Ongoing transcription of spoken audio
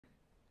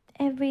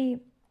every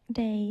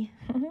day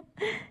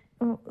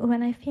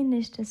when I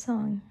finished a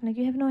song, like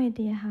you have no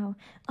idea how,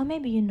 or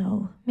maybe you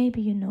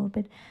know,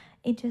 but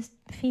it just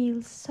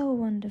feels so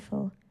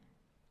wonderful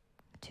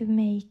to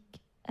make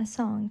a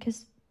song,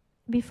 because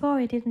before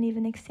it didn't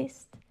even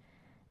exist,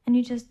 and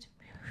you just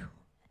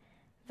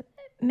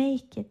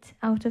make it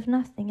out of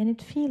nothing, and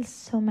it feels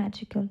so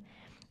magical,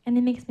 and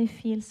it makes me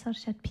feel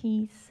such at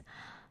peace,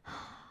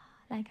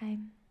 like I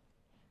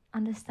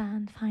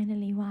understand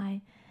finally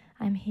why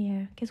I'm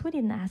here, because we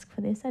didn't ask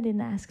for this. I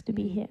didn't ask to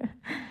be here.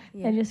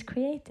 They just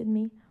created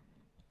me,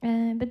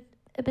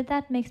 but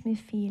that makes me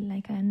feel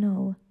like I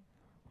know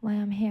why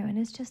I'm here, and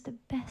it's just the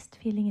best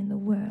feeling in the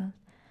world.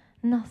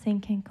 Nothing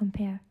can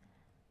compare,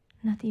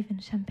 not even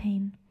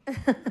champagne.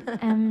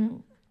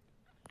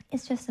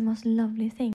 It's just the most lovely thing.